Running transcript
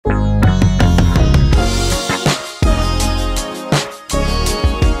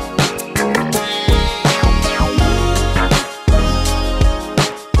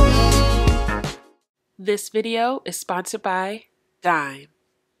This video is sponsored by Dime.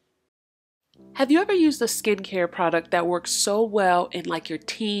 Have you ever used a skincare product that works so well in like your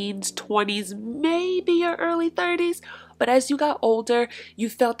teens, 20s, maybe your early 30s, but as you got older, you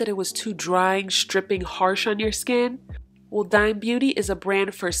felt that it was too drying, stripping, harsh on your skin? Well, Dime Beauty is a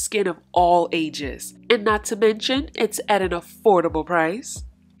brand for skin of all ages, and not to mention, it's at an affordable price.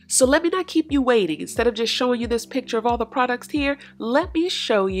 So let me not keep you waiting. Instead of just showing you this picture of all the products here, let me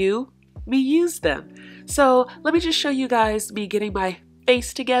show you me use them. So let me just show you guys me getting my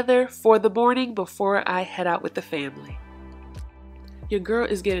face together for the morning before I head out with the family. Your girl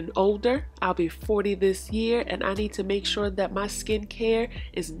is getting older. I'll be 40 this year, and I need to make sure that my skincare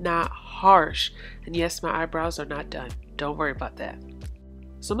is not harsh. And yes, my eyebrows are not done. Don't worry about that.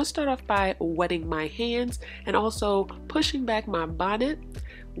 So I'm gonna start off by wetting my hands and also pushing back my bonnet.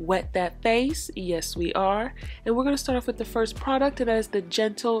 Wet that face, yes we are. And we're gonna start off with the first product, and that is the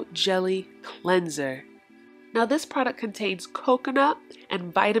Gentle Jelly Cleanser. Now this product contains coconut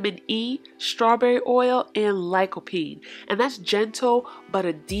and vitamin E, strawberry oil, and lycopene. And that's gentle but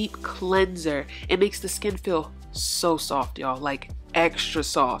a deep cleanser. It makes the skin feel so soft, y'all, like extra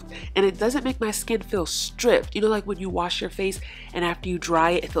soft. And it doesn't make my skin feel stripped. You know, like when you wash your face and after you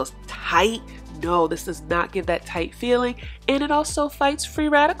dry it, it feels tight? No, this does not give that tight feeling. And it also fights free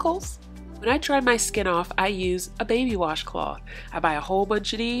radicals. When I dry my skin off, I use a baby washcloth. I buy a whole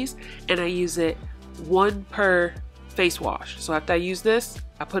bunch of these and I use it one per face wash. So after I use this,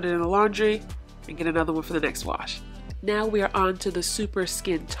 I put it in the laundry and get another one for the next wash. Now we are on to the Super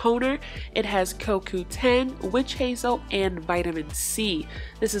Skin Toner. It has CoQ10, witch hazel, and vitamin C.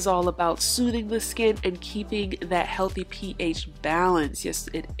 This is all about soothing the skin and keeping that healthy pH balance. Yes,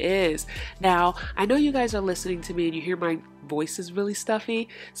 it is. Now, I know you guys are listening to me and you hear my voice is really stuffy.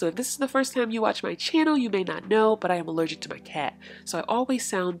 So if this is the first time you watch my channel, you may not know, but I am allergic to my cat. So I always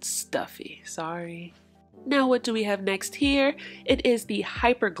sound stuffy. Sorry. Now what do we have next here? It is the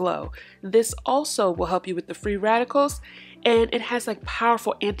Hyper Glow. This also will help you with the free radicals, and it has like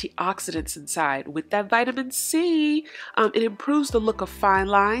powerful antioxidants inside. With that vitamin C, it improves the look of fine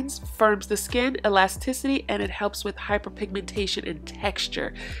lines, firms the skin, elasticity, and it helps with hyperpigmentation and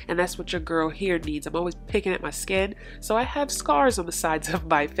texture. And that's what your girl here needs. I'm always picking at my skin, so I have scars on the sides of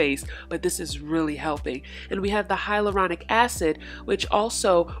my face, but this is really helping. And we have the hyaluronic acid, which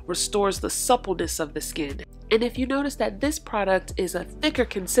also restores the suppleness of the skin. And if you notice that this product is a thicker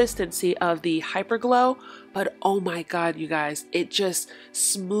consistency of the Hyper Glow, but oh my God, you guys, it just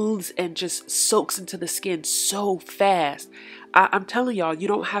smooths and just soaks into the skin so fast. I'm telling y'all, you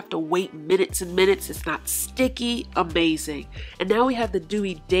don't have to wait minutes and minutes. It's not sticky. Amazing. And now we have the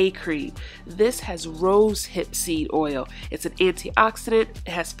Dewy Day Cream. This has rose hip seed oil. It's an antioxidant. It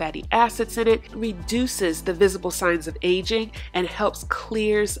has fatty acids in it. It reduces the visible signs of aging and helps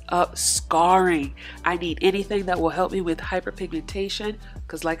clears up scarring. I need anything that will help me with hyperpigmentation,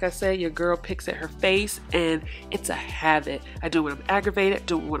 because like I said, your girl picks at her face and it's a habit. I do it when I'm aggravated,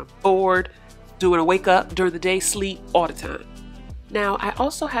 do it when I'm bored, do it when I wake up, during the day, sleep, all the time. Now, I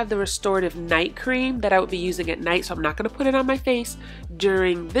also have the Restorative Night Cream that I would be using at night, so I'm not going to put it on my face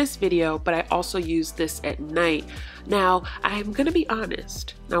during this video, but I also use this at night. Now, I'm going to be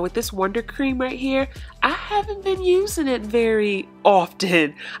honest. Now, with this Wonder Cream right here, I haven't been using it very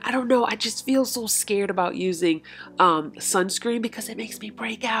often. I don't know, I just feel so scared about using sunscreen because it makes me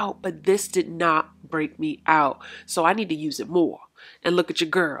break out, but this did not break me out, so I need to use it more. And look at your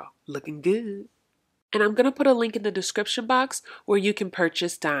girl, looking good. And I'm going to put a link in the description box where you can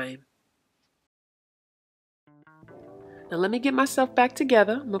purchase Dime. Now let me get myself back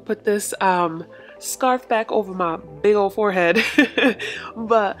together. I'm going to put this scarf back over my big old forehead.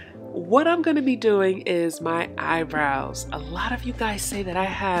 But what I'm going to be doing is my eyebrows. A lot of you guys say that I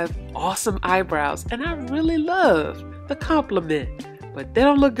have awesome eyebrows, and I really love the compliment. But they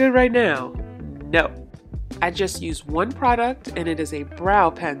don't look good right now. No. I just use one product, and it is a brow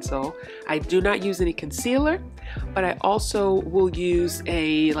pencil. I do not use any concealer, but I also will use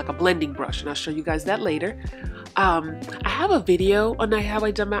like a blending brush, and I'll show you guys that later. I have a video on how I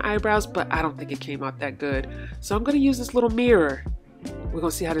done my eyebrows, but I don't think it came out that good. So I'm gonna use this little mirror. We're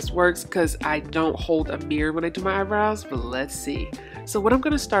gonna see how this works because I don't hold a mirror when I do my eyebrows, but let's see. So what I'm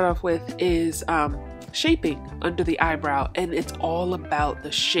gonna start off with is shaping under the eyebrow, and it's all about the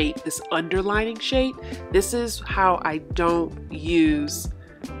shape, this underlining shape. This is how I don't use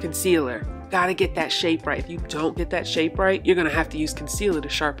concealer. Gotta get that shape right. If you don't get that shape right, you're gonna have to use concealer to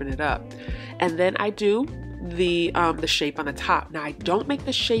sharpen it up. And then I do the shape on the top. Now I don't make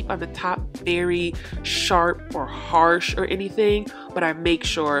the shape on the top very sharp or harsh or anything, but I make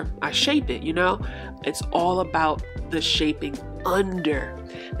sure I shape it, you know? It's all about the shaping under.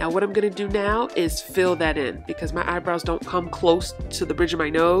 Now what I'm gonna do now is fill that in because my eyebrows don't come close to the bridge of my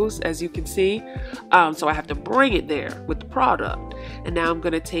nose, as you can see. So I have to bring it there with the product. And now I'm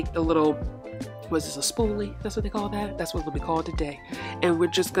gonna take the little, was this a spoolie? That's what they call that? That's what it'll be called today. And we're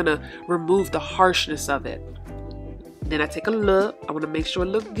just gonna remove the harshness of it. Then I take a look. I wanna make sure it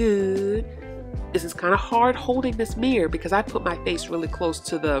looks good. This is kind of hard holding this mirror because I put my face really close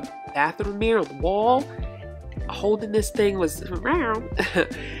to the bathroom mirror on the wall. Holding this thing was around.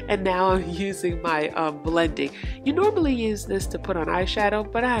 And now I'm using my blending. You normally use this to put on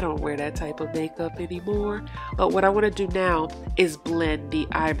eyeshadow, but I don't wear that type of makeup anymore. But what I want to do now is blend the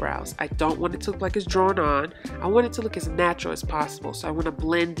eyebrows. I don't want it to look like it's drawn on. I want it to look as natural as possible. So I want to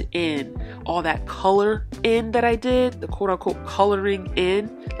blend in all that color in that I did, the quote-unquote coloring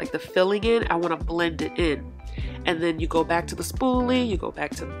in, like the filling in. I want to blend it in. And then you go back to the spoolie, you go back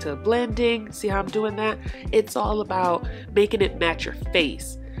to blending. See how I'm doing that? It's all about making it match your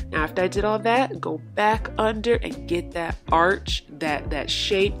face. Now after I did all that, go back under and get that arch, that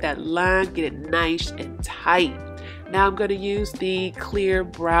shape, that line, get it nice and tight. Now I'm going to use the clear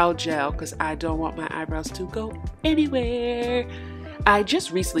brow gel because I don't want my eyebrows to go anywhere. I just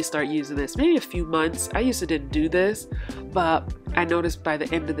recently started using this, maybe a few months. I used to didn't do this, but I noticed by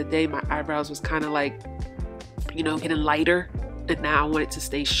the end of the day, my eyebrows was kind of like, you know, getting lighter, and now I want it to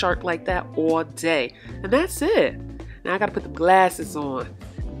stay sharp like that all day. And that's it. Now I gotta put the glasses on.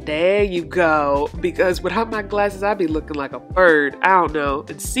 There you go. Because without my glasses, I'd be looking like a bird. I don't know.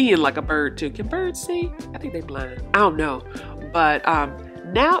 And seeing like a bird too. Can birds see? I think they blind. I don't know. But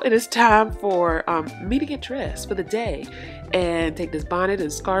now it is time for me to get dressed for the day and take this bonnet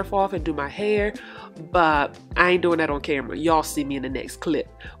and scarf off and do my hair. But I ain't doing that on camera. Y'all see me in the next clip.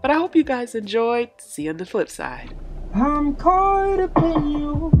 But I hope you guys enjoyed. See you on the flip side. I'm caught up in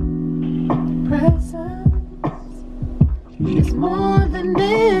your presence. It's more than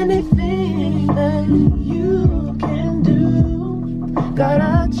anything that you can do. God,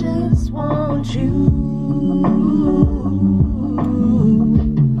 I just want you.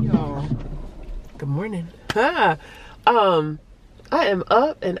 Y'all, good morning. I am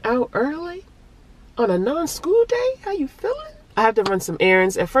up and out early on a non-school day. How you feeling? I have to run some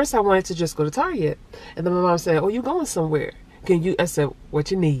errands. At first I wanted to just go to Target, and then my mom said, oh, you going somewhere? Can you? I said,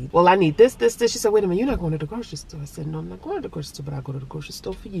 what you need? Well, I need this. She said, wait a minute, you're not going to the grocery store. I said, no, I'm not going to the grocery store, but I'll go to the grocery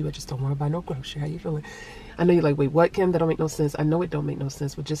store for you. I just don't want to buy no grocery. How you feeling? I know you're like, wait, what, Kim? That don't make no sense. I know it don't make no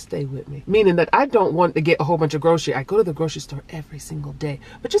sense, but just stay with me. Meaning that I don't want to get a whole bunch of grocery. I go to the grocery store every single day,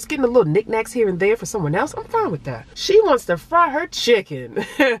 but just getting a little knickknacks here and there for someone else, I'm fine with that. She wants to fry her chicken.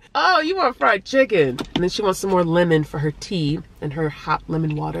 Oh, you want fried chicken. And then she wants some more lemon for her tea and her hot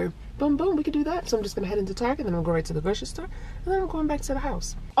lemon water. Boom, boom, we could do that. So I'm just gonna head into Target, then I'm gonna go right to the grocery store, and then I'm going back to the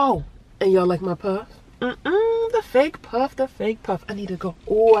house. Oh, and y'all like my puff? The fake puff, the fake puff. I need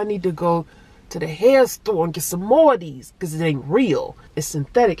to go to the hair store and get some more of these, because it ain't real. It's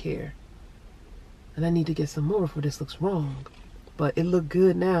synthetic hair. And I need to get some more before this looks wrong. But it looked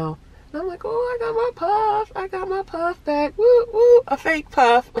good now. And I'm like, oh, I got my puff back. Woo, woo, a fake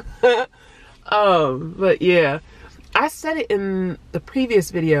puff. But yeah, I said it in the previous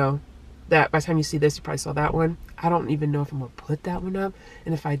video that by the time you see this, you probably saw that one. I don't even know if I'm gonna put that one up.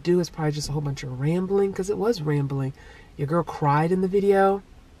 And if I do, it's probably just a whole bunch of rambling, because it was rambling. Your girl cried in the video.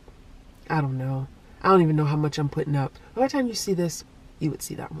 I don't know. I don't even know how much I'm putting up. By the time you see this, you would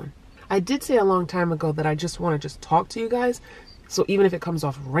see that one. I did say a long time ago that I just want to just talk to you guys. So even if it comes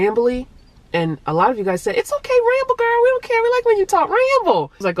off rambly, and a lot of you guys said, it's okay, ramble, girl. We don't care. We like when you talk,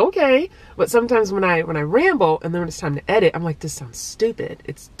 ramble. I was like, okay. But sometimes when I ramble and then when it's time to edit, I'm like, this sounds stupid.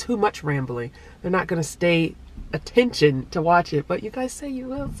 It's too much rambling. They're not going to stay attention to watch it. But you guys say you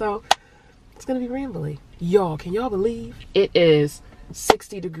will. So it's going to be rambly. Y'all, can y'all believe it is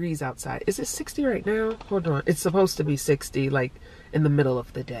 60 degrees outside? Is it 60 right now? Hold on. It's supposed to be 60 like in the middle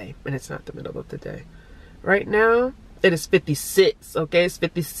of the day. And it's not the middle of the day. Right now, it is 56. Okay, it's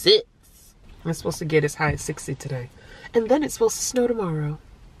 56. It's supposed to get as high as 60 today. And then it's supposed to snow tomorrow.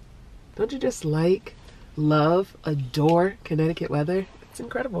 Don't you just like, love, adore Connecticut weather? It's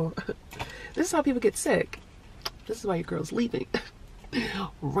incredible. This is how people get sick. This is why your girl's leaving.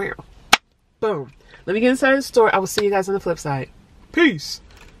 Rare. Boom. Let me get inside the store. I will see you guys on the flip side. Peace.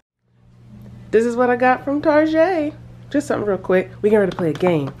 This is what I got from Target. Just something real quick. We're getting ready to play a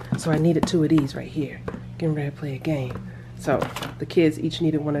game. So I needed 2 of these right here. Getting ready to play a game. So the kids each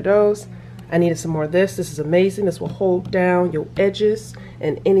needed 1 of those. I needed some more of this. This is amazing. This will hold down your edges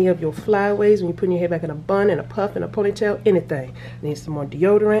and any of your flyaways when you're putting your hair back in a bun, and a puff, and a ponytail, anything. I need some more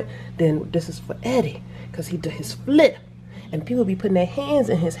deodorant. Then this is for Eddie, because he did his flip. and people be putting their hands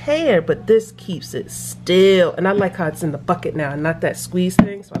in his hair, but this keeps it still. And I like how it's in the bucket now, not that squeeze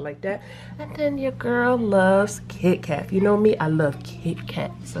thing, so I like that. And then your girl loves Kit Kat. You know me, I love Kit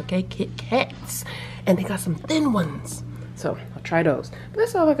Kats, okay? Kit Kats. And they got some thin ones. So I'll try those. But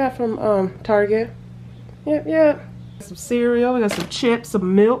that's all I got from Target. Yeah. Some cereal, we got some chips,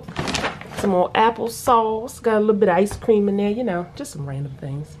 some milk, some more applesauce, got a little bit of ice cream in there, you know, just some random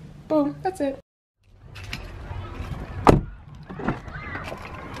things. Boom, that's it.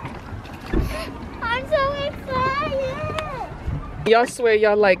 I'm so excited. Y'all swear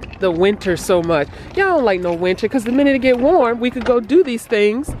y'all like the winter so much. Y'all don't like no winter, because the minute it get warm, we could go do these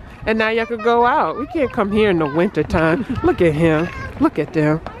things, and now y'all could go out. We can't come here in the winter time. Look at him. Look at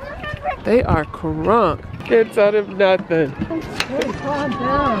them. They are crunk. Can't tell them nothing. Hey, calm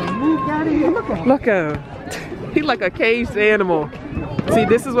down. Move out of here. Look at him. He like a caged animal. See,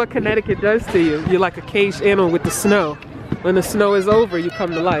 this is what Connecticut does to you. You're like a caged animal with the snow. When the snow is over, you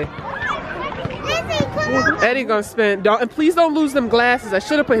come to life. Eddie gonna spend, and please don't lose them glasses. I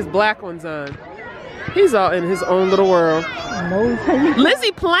should have put his black ones on. He's all in his own little world.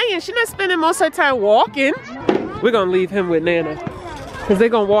 Lizzie playing. She's not spending most of her time walking. We're gonna leave him with Nana, because they're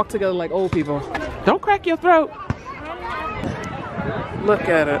gonna walk together like old people. Don't crack your throat. Look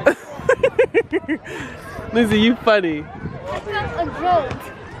at her. Lizzie, you funny. I felt a jolt.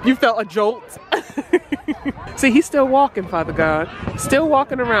 You felt a jolt? See, he's still walking, Father God. Still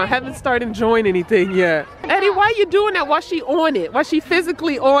walking around. Haven't started enjoying anything yet. Eddie, why are you doing that while she on it? While she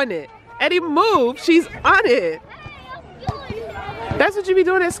physically on it? Eddie, move. She's on it. That's what you be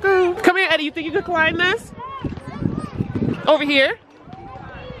doing at school. Come here, Eddie. You think you could climb this? Over here?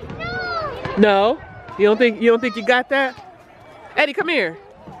 No? You don't think you got that? Eddie, come here.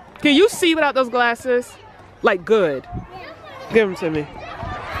 Can you see without those glasses? Like good. Give them to me.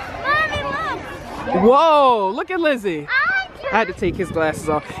 Whoa, look at Lizzie. I had to take his glasses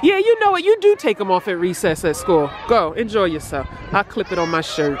off. Yeah, you know what? You do take them off at recess at school. Go, enjoy yourself. I'll clip it on my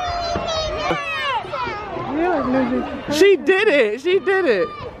shirt. She did it. She did it.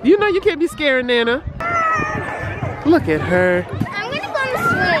 You know you can't be scaring Nana. Look at her. I'm gonna go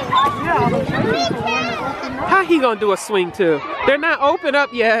on a swing. How he gonna do a swing too? They're not open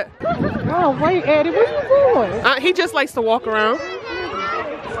up yet. Oh, wait, Eddie, where you going? He just likes to walk around.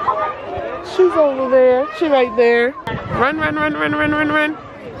 She's over there. She right there. Run, run, run, run, run, run, run.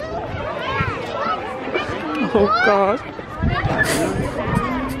 Oh gosh.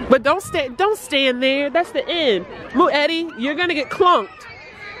 But don't stand there. That's the end. Move, Eddie. You're gonna get clunked.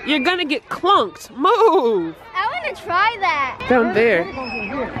 You're gonna get clunked. Move. I want to try that. Down there.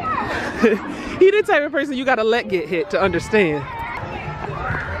 He the type of person you gotta let get hit to understand.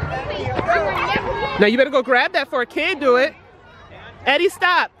 Now you better go grab that for a kid. Do it. Eddie,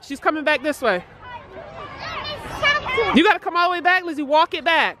 stop. She's coming back this way. You gotta come all the way back, Lizzie. Walk it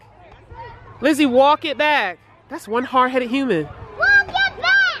back. Lizzie, walk it back. That's one hard-headed human. Walk it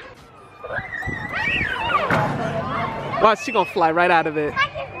back. Watch, she gonna fly right out of it.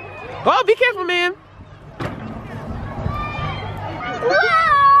 Oh, be careful, man.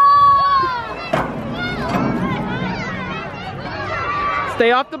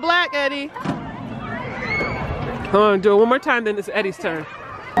 Stay off the black, Eddie. Come on, do it one more time, then it's Eddie's turn.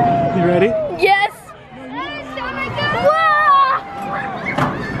 You ready? Yes.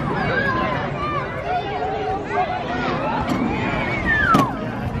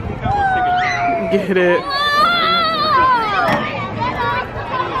 Get it.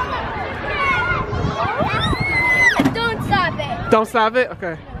 Don't stop it. Don't stop it?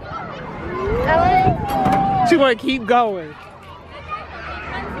 Okay. She wanna keep going.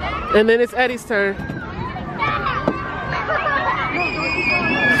 And then it's Eddie's turn.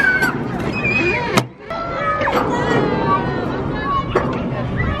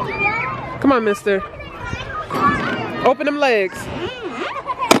 Come on, mister. Open them legs.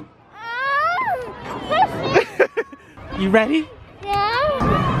 You ready?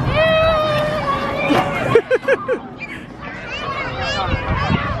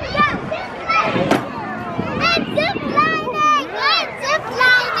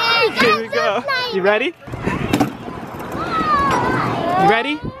 Here we go. You ready? You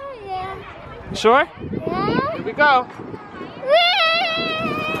ready? Yeah. You sure? Yeah. Here we go.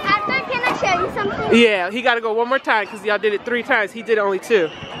 After, can I show you something? Yeah, he got to go one more time because y'all did it 3 times. He did only 2.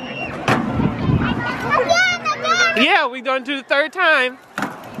 Yeah, we gonna do the 3rd time.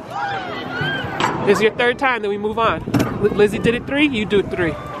 This is your 3rd time, then we move on. Lizzie did it 3, you do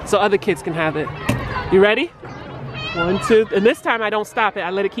 3. So other kids can have it. You ready? 1, 2, and this time I don't stop it. I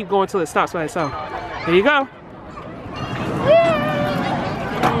let it keep going until it stops by itself. Here you go.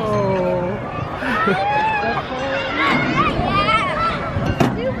 Oh.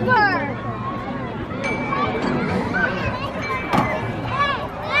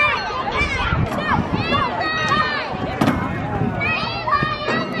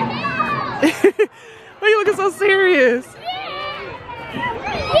 so serious.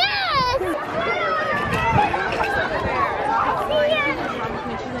 Yes!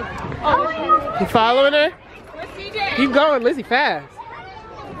 You following her? Keep going, Lizzie, fast.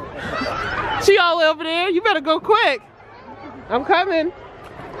 She all over there. You better go quick. I'm coming.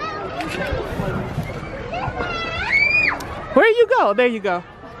 Where you go? There you go.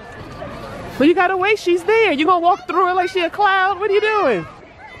 Well, you gotta wait. She's there. You gonna walk through her like she a cloud? What are you doing?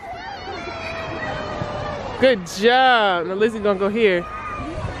 Good job. Now Lizzie's gonna go here.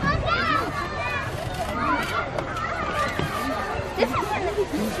 This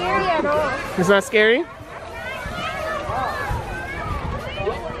isn't scary at all. It's not scary?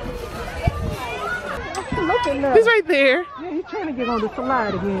 Look at that. He's right there. Yeah, he's trying to get on the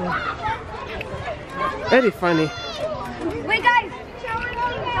slide again. Eddie funny. Wait, guys.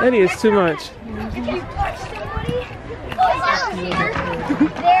 Eddie is too much. If you touch somebody, goes out here.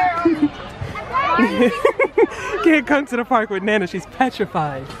 Can't come to the park with Nana. She's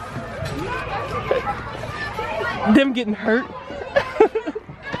petrified. Them getting hurt.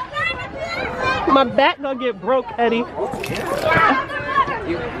 My back gonna get broke, Eddie.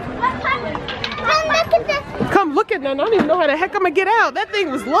 Come look at that. I don't even know how the heck I'm gonna get out. That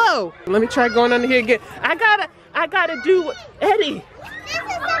thing was low. Let me try going under here again. I gotta do Eddie. This is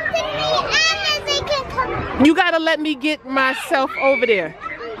something me and Lizzie can come. You gotta let me get myself over there.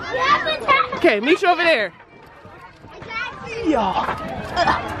 Okay, meet you over there.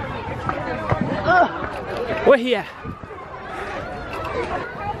 Where he at?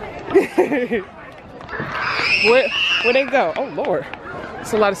 Where they go? Oh Lord,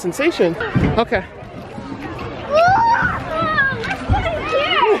 it's a lot of sensation. Okay.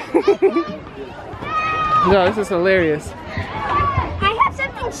 No, this is hilarious. I have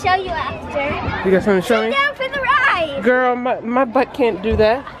something to show you after. You got something to show Sit me? down for the ride. Girl, my butt can't do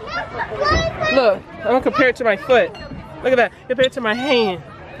that. Look, I'm gonna compare it to my foot. Look at that. Compare it to my hand.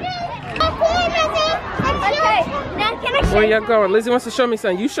 Okay, now can I show Where you? y'all going? Lizzie wants to show me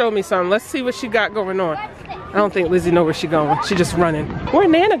something. You show me something. Let's see what she got going on. I don't think Lizzie knows where she going. She just running.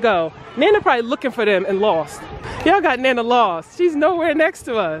 Where'd Nana go? Nana probably looking for them and lost. Y'all got Nana lost. She's nowhere next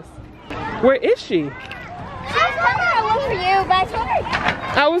to us. Where is she? She was coming to look for you, but I told her.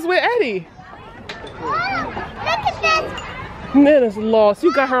 I was with Eddie. Look at this. Nana's lost.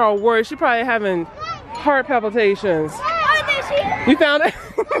 You got her all worried. She probably having heart palpitations. Oh, there she is. You found her?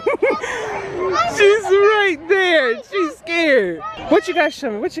 She's right there. She's scared. What you guys show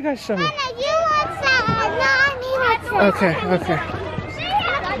me? What you guys show me? You want some? No, I need some. Okay.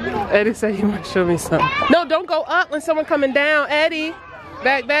 Eddie said he want to show me something. No, don't go up when someone coming down. Eddie.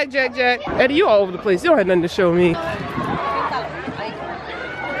 Back, Jack. Eddie, you all over the place. You don't have nothing to show me.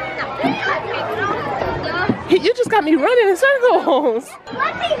 You just got me running in circles.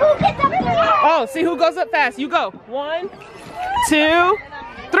 Let's see who gets up there. Oh, see who goes up fast. You go. 1, 2,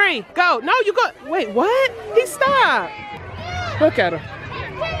 3. Go. No, you go. Wait, what? He stopped. Look at him.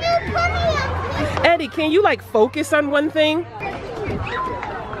 Can you put me up? Eddie, can you like focus on one thing?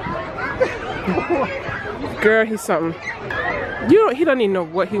 Girl, he's something. He don't even know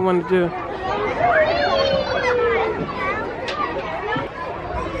what he wanted to do.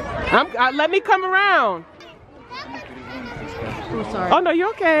 Let me come around. I'm sorry. Oh no, you're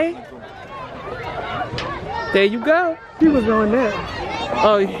okay. There you go. He was on that.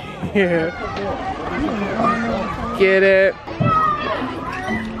 Oh yeah. Get it.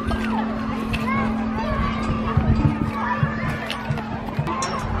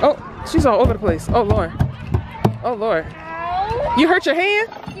 Oh, she's all over the place. Oh Lord. Oh Lord. You hurt your hand?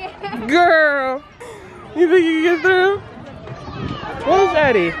 Yeah. Girl. You think you can get through? Where's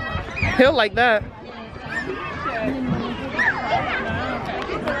Eddie? He'll like that.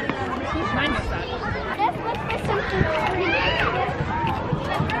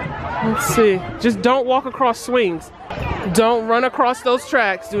 Let's see. Just don't walk across swings. Don't run across those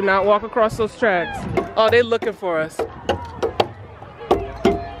tracks. Do not walk across those tracks. Oh, they're looking for us.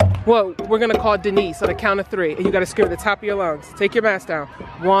 Well, we're gonna call Denise on the count of 3, and you gotta scream at the top of your lungs. Take your mask down.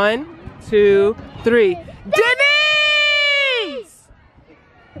 1, 2, 3. Denise!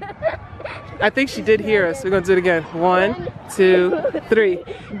 I think she did hear us. We're gonna do it again. 1, 2, 3.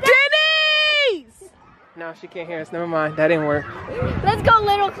 Denise! No, she can't hear us. Never mind. That didn't work. Let's go a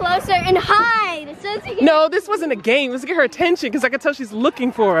little closer and hide. No, this wasn't a game. Let's get her attention because I can tell she's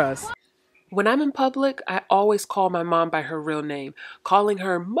looking for us. When I'm in public, I always call my mom by her real name. Calling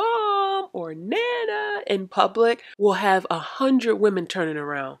her Mom or Nana in public will have 100 women turning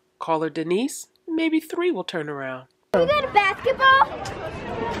around. Call her Denise, maybe 3 will turn around. Can we go to basketball?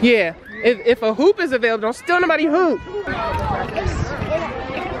 Yeah, if a hoop is available, don't steal nobody hoop.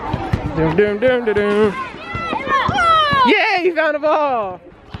 Dum, dum, dum, dum, dum. Hey, you found the ball.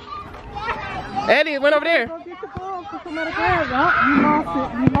 Eddie, it went over there. Go get the ball for somebody to grab it.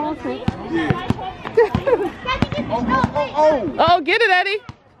 Oh, you lost it. You lost it. Oh, get it, Eddie.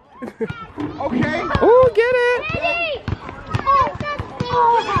 Okay. Ooh, get it.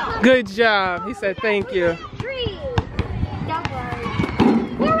 Good job. He said thank you.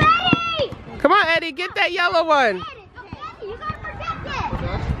 We're ready! Come on, Eddie, get that yellow one. You gotta protect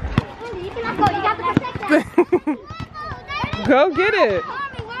it! You cannot go, you got to protect it! Go get it.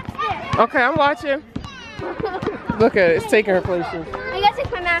 Okay, I'm watching. Look at it, it's taking her places. I gotta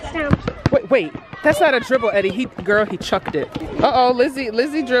take my mask down. Wait, that's not a dribble, Eddie. He chucked it. Uh-oh,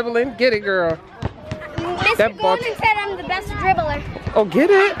 Lizzie dribbling. Get it, girl. Mr. Golden said I'm the best dribbler. Oh, get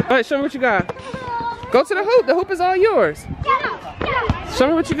it. All right, show me what you got. Go to the hoop. The hoop is all yours. Show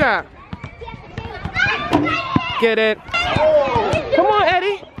me what you got. Get it. Come on,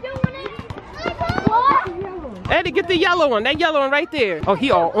 Eddie. Eddie, get the yellow one. That yellow one right there. Oh,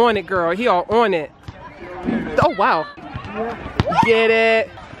 he all on it, girl. He all on it. Oh, wow. Get it.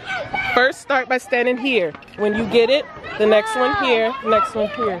 First, start by standing here. When you get it, the next one here, next one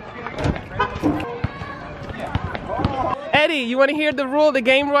here. Eddie, you want to hear the rule, the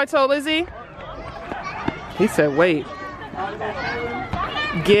game rule I told Lizzie? He said, wait.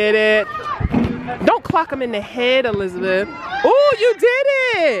 Get it. Don't clock him in the head, Elizabeth. Oh, you did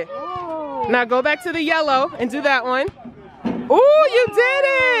it. Now go back to the yellow and do that one. Oh, you did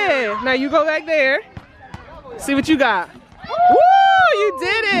it. Now you go back there. See what you got. Woo, you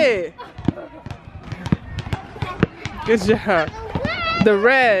did it. Good job. The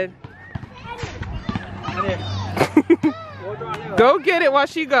red. Go get it while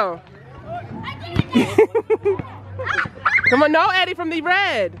she go. Come on, no, Eddie, from the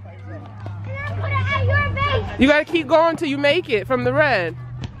red. You gotta keep going till you make it from the red.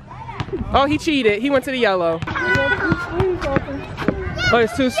 Oh, he cheated. He went to the yellow. Oh,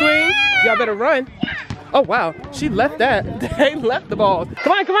 it's two swings? Y'all better run. Oh, wow. She left that. They left the ball.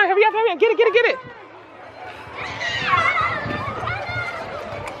 Come on, hurry up, Get it, get it.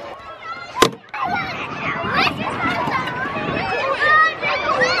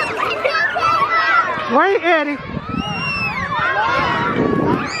 Wait, Eddie.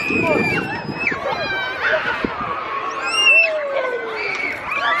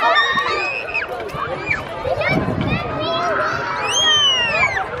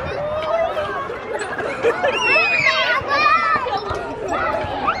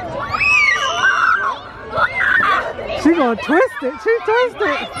 She gonna twist it. She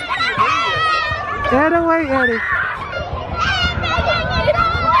twisted. Get away, Eddie.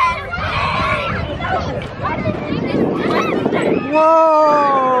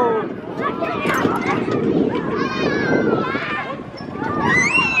 Whoa!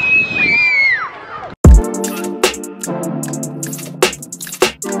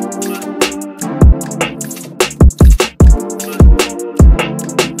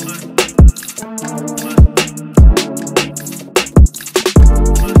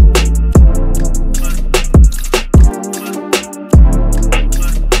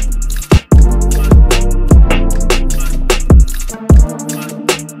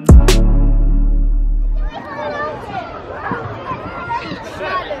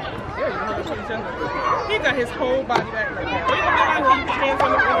 He got his whole body back like that. Keep his hands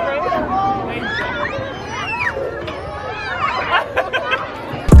on the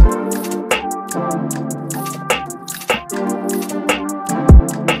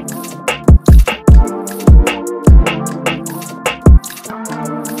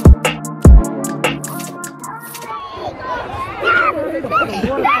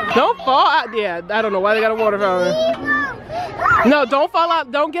Don't fall out there. I don't know why they got a water fountain. No, don't fall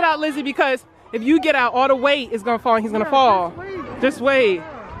out. Don't get out, Lizzie, because if you get out, all the weight is gonna fall and he's gonna fall. Just wait.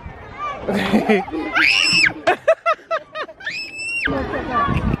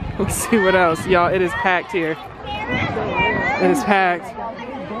 Let's see what else. Y'all, it is packed here. It is packed.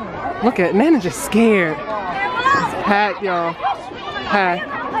 Look at manager's scared. It's packed, y'all. Packed.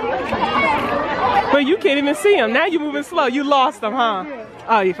 But you can't even see him. Now you're moving slow. You lost him, huh?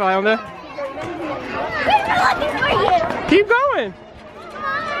 Oh, you found him? Keep going.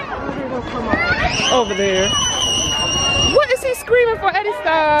 Over there. What is he screaming for? Eddie,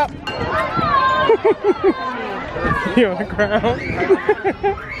 stop. He on the ground.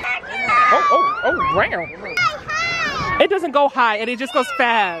 Oh, round. It doesn't go high, Eddie. It just goes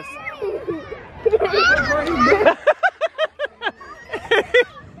fast.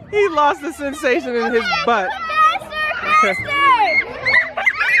 He lost the sensation in his butt.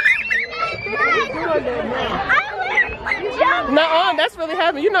 Nuh-uh, that's really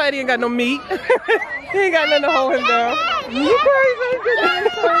happening. You know Eddie ain't got no meat. He ain't got nothing to hold him down. You crazy?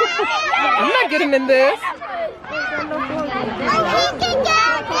 I'm not getting in this.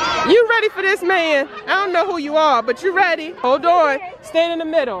 You ready for this, man? I don't know who you are, but you ready. Hold on. Stand in the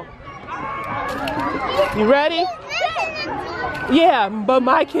middle. You ready? Yeah, but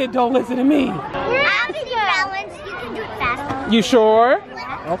my kid don't listen to me. You sure?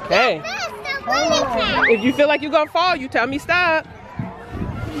 Okay. If you feel like you're gonna fall, you tell me stop.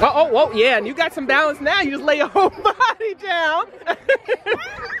 Oh, yeah, and you got some balance now. You just lay your whole body down.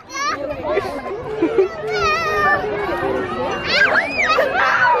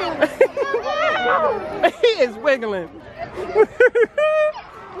 He is wiggling.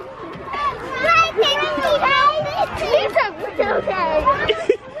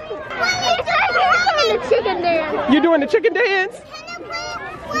 You're doing the chicken dance?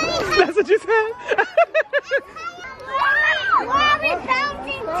 That's what you said?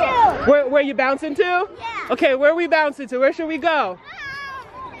 Where are you bouncing to? Yeah. Okay, where are we bouncing to? Where should we go?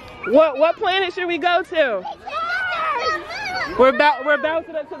 What planet should we go to? We're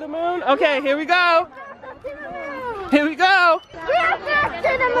bouncing up to the moon? Okay, here we go. Here we go. To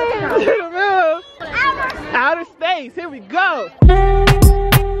the moon. To the moon. Outer space. Here we go.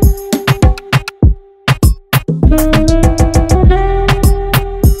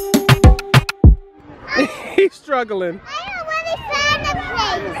 He's struggling. I already found a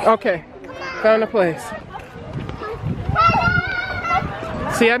place. Okay, found a place.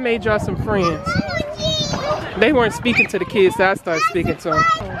 See, I made y'all some friends. They weren't speaking to the kids, so I started speaking to them.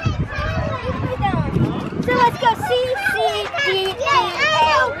 So let's go C, D, E,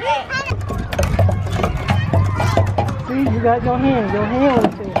 L, A. See, you got your hand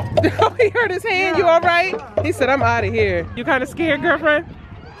with you. Oh, he hurt his hand. You all right? He said, I'm out of here. You kind of scared, girlfriend?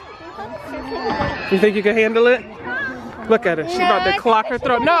 You think you can handle it? Look at her. She's about to clock her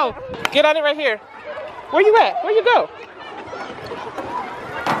throat. No! Get on it right here. Where you at? Where you go?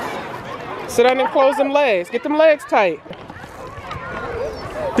 Sit down and close them legs. Get them legs tight.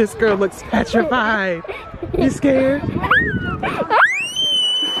 This girl looks petrified. You scared?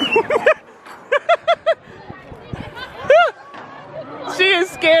 She is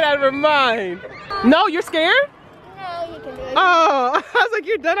scared out of her mind. No, you're scared? No, you can do it. Oh, I was like,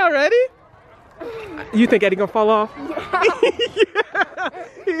 you're done already? You think Eddie gonna fall off? Yeah.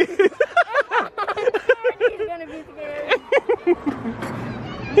 He's gonna be scared.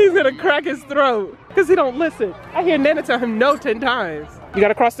 He's gonna crack his throat because he don't listen. I hear Nana tell him no 10 times. You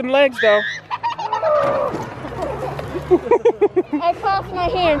gotta cross them legs though. I crossed my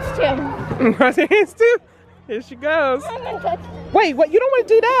hands too. Cross your hands too? Here she goes. Wait, what? You don't want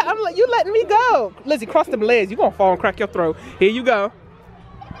to do that? You letting me go. Lizzie, cross them legs. You gonna fall and crack your throat. Here you go.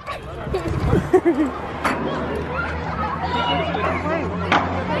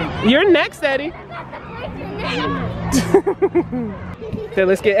 You're next, Eddie. Okay,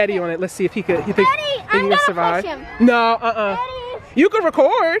 let's get Eddie on it. Let's see if he could. You think Eddie, he can survive? Push him. No, Eddie. You can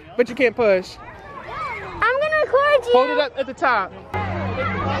record, but you can't push. I'm gonna record you. Hold it up at the top.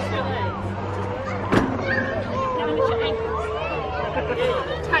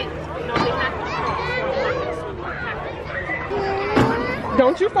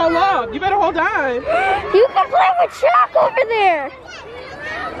 Don't you fall off. You better hold on. You can play with Chuck over there.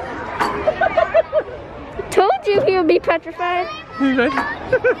 Told you he would be petrified. Wait, Nana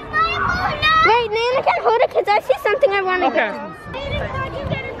can hold it because I see something I want to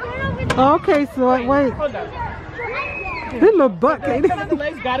do. Okay, so wait. Hold on. This little butt can't. Some of the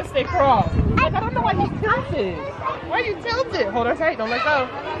legs gotta stay crossed. Like, I don't know why you tilted. Why you tilted? Hold her tight. Don't let go.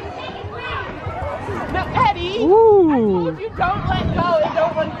 No, Eddie. Ooh. I told you don't let go and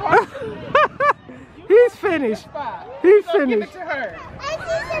don't run cross. He's finished. He's So give it finished. to her. I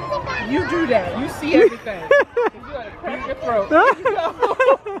see something. You do that. You see everything. You gotta crack your throat. There you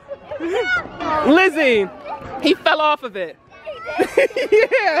go. Lizzie, he fell off of it.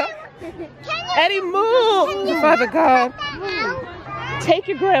 Yeah. Eddie, move. Father God. Take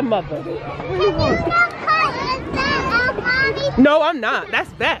your grandmother. No, I'm not.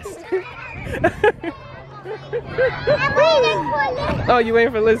 That's best. Oh, you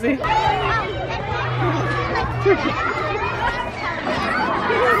waiting for Lizzie?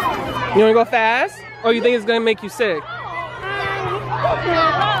 You wanna go fast? Or you think it's gonna make you sick?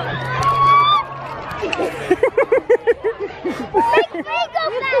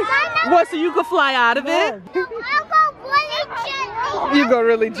 What, so you can fly out of it? You go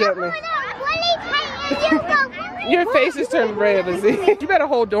really gently. Your face is turning red, Lizzie. You better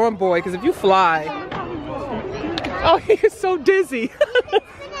hold on, boy, because if you fly... Oh, he is so dizzy.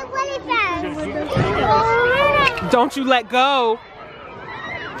 Don't you let go.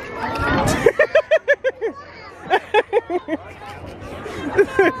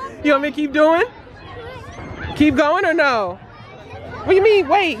 You want me to keep doing? Keep going or no? What do you mean?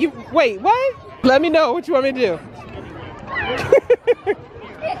 Wait, what? Let me know what you want me to do.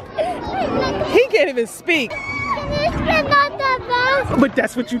 He can't even speak. But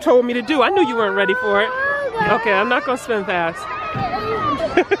that's what you told me to do. I knew you weren't ready for it. Okay, I'm not gonna spin fast.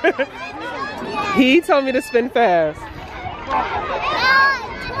 He told me to spin fast.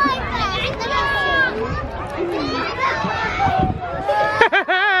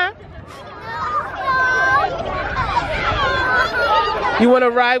 You want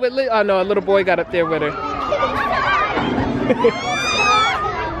to ride with Liz? Oh no, a little boy got up there with her.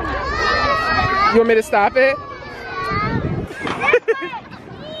 You want me to stop it?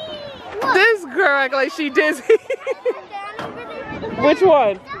 This girl act like she dizzy. Which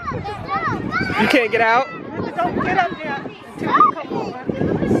one? You can't get out? Don't get up there.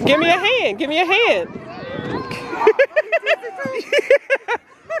 Give me a hand. Give me a hand.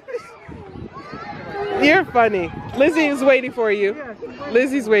 You're funny. Lizzie is waiting for you.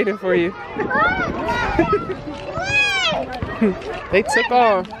 Lizzie's waiting for you. They took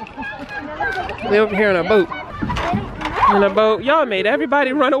off. They over here on a boat. On a boat. Y'all made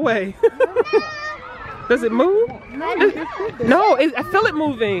everybody run away. Does it move? No, I feel it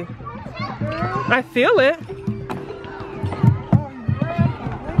moving. I feel it.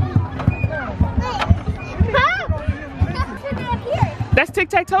 That's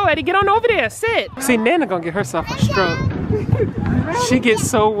tic-tac-toe, Eddie. Get on over there. Sit. See, Nana gonna get herself a stroke. She gets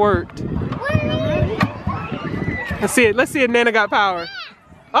so worked. Let's see it. Let's see if Nana got power.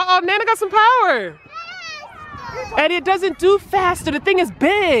 Uh-oh, Nana got some power. Eddie, it doesn't do faster. The thing is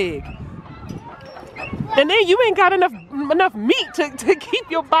big. And then you ain't got enough meat to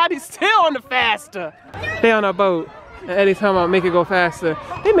keep your body still on the faster. They on a boat. And Eddie's talking about make it go faster.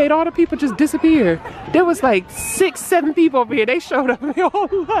 They made all the people just disappear. There was like 6, 7 people over here. They showed up and they all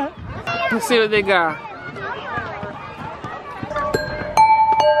left. Let's see what they got.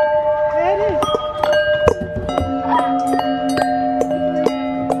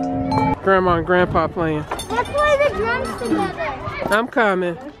 Grandma and Grandpa playing. Let's play the drums together. I'm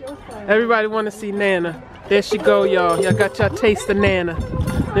coming. Everybody want to see Nana. There she go, y'all. Y'all got y'all taste of Nana.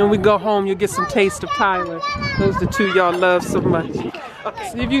 Then we go home, you'll get some taste of Tyler. Those are the two y'all love so much.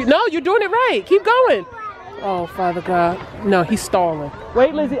 No, you're doing it right. Keep going. Oh, Father God. No, he's stalling.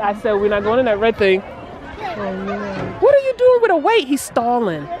 Wait, Lizzie. I said we're not going in that red thing. What are you doing with a wait? He's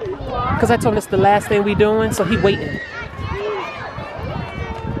stalling. Because I told him it's the last thing we doing, so he waiting.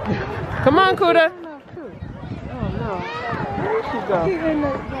 Come on, Kuda. Where'd she go?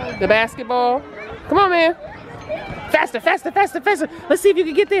 The basketball. Come on, man. Faster, faster, faster, faster. Let's see if you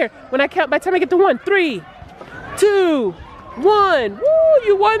can get there. When I count, by the time I get to 1, 3, 2, 1. Woo,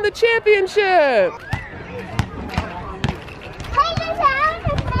 you won the championship.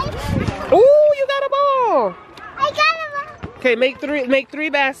 Ooh, you got a ball. I got a ball. Okay, make three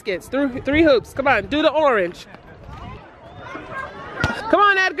baskets, three hoops. Come on, do the orange. Come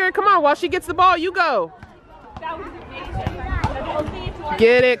on, Edgar, come on. While she gets the ball, you go.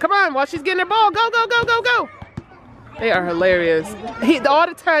 Get it. Come on, while she's getting the ball. Go, go, go, go, go. They are hilarious. All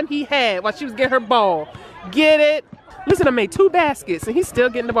the time he had while she was getting her ball. Get it. Listen, I made 2 baskets and he's still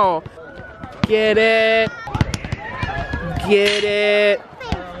getting the ball. Get it. Get it.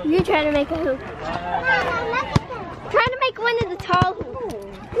 You're trying to make a hoop. Trying to make one of the tall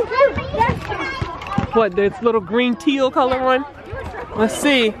hoops. What, this little green teal color one? Let's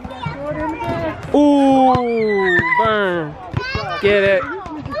see. Ooh, burn. Get it.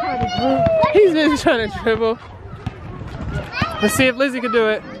 He's just trying to dribble. Let's see if Lizzie can do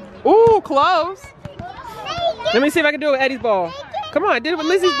it. Ooh, close. Let me see if I can do it with Eddie's ball. Come on, I did it with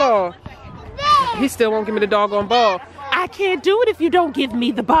Lizzie's ball. He still won't give me the doggone ball. I can't do it if you don't give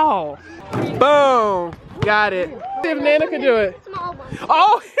me the ball. Boom. Got it. See if Nana can do it.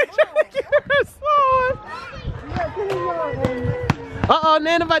 Oh, he's trying to get her small. Uh-oh,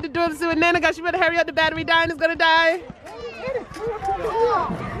 Nana about to do it. Let's see what Nana got. She better hurry up. The battery dying is gonna die.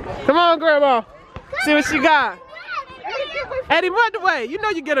 Come on, Grandma. See what she got. Eddie, run away. You know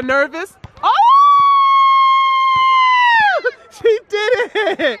you get her nervous. Oh! She did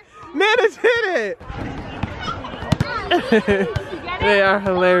it. Nana did it. They are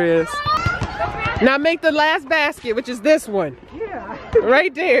hilarious. Now make the last basket, which is this one.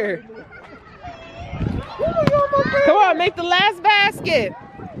 Right there. Come on, make the last basket.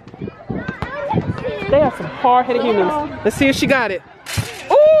 They are some hard-headed humans. Let's see if she got it.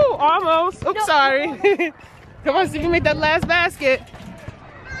 Ooh, almost. Oops, sorry. Come on, see if you make that last basket.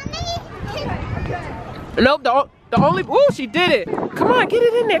 Nope, The only, ooh, she did it. Come on, get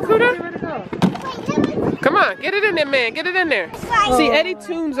it in there, Kuda. Come on, get it in there, man. Get it in there. See, Eddie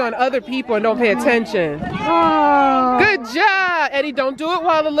tunes on other people and don't pay attention. Oh. Good job, Eddie. Don't do it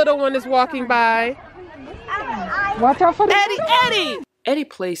while the little one is walking by. Watch out for the Eddie! Eddie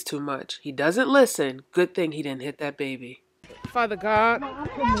plays too much. He doesn't listen. Good thing he didn't hit that baby. Father God.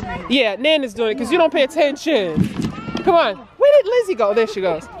 Yeah, Nan is doing it because you don't pay attention. Come on. Where did Lizzie go? There she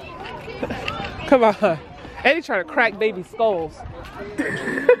goes. Come on. Eddie trying to crack baby skulls.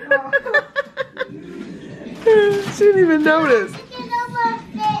 She didn't even notice.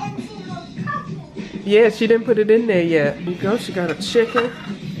 Yeah, she didn't put it in there yet. Here you go. She got a chicken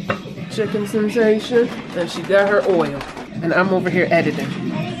sensation, and she got her oil. And I'm over here editing.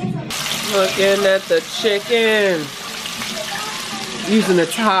 Looking at the chicken. Using the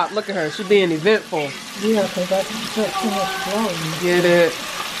top. Look at her. She being eventful. Yeah, because that's too much flour. Get it?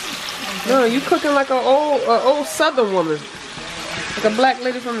 No, you cooking like an old Southern woman. Like a black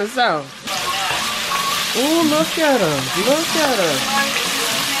lady from the South. Ooh, look at her. Look at her.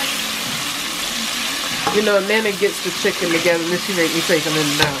 You know, Nana gets the chicken together and then she make me take them in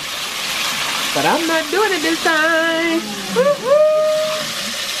and out. But I'm not doing it this time. Woo-hoo.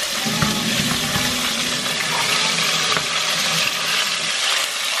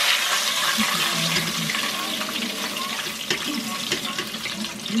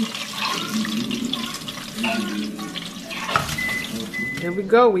 There we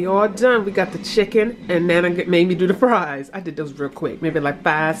go, we all done. We got the chicken and Nana made me do the fries. I did those real quick, maybe like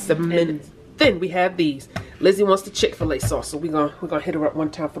 5-7 minutes. Then we have these. Lizzie wants the Chick-fil-A sauce, so we're gonna hit her up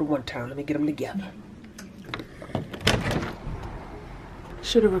one time for the one time. Let me get them together.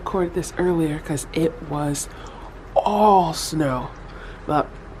 Should have recorded this earlier because it was all snow. But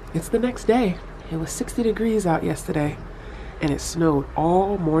it's the next day. It was 60 degrees out yesterday and it snowed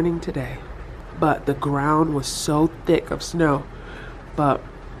all morning today. But the ground was so thick of snow. But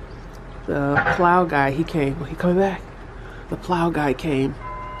the plow guy, he came. Well, he coming back. The plow guy came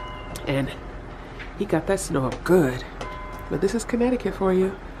and he got that snow up good. But this is Connecticut for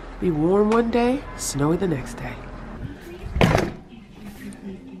you. Be warm one day, snowy the next day.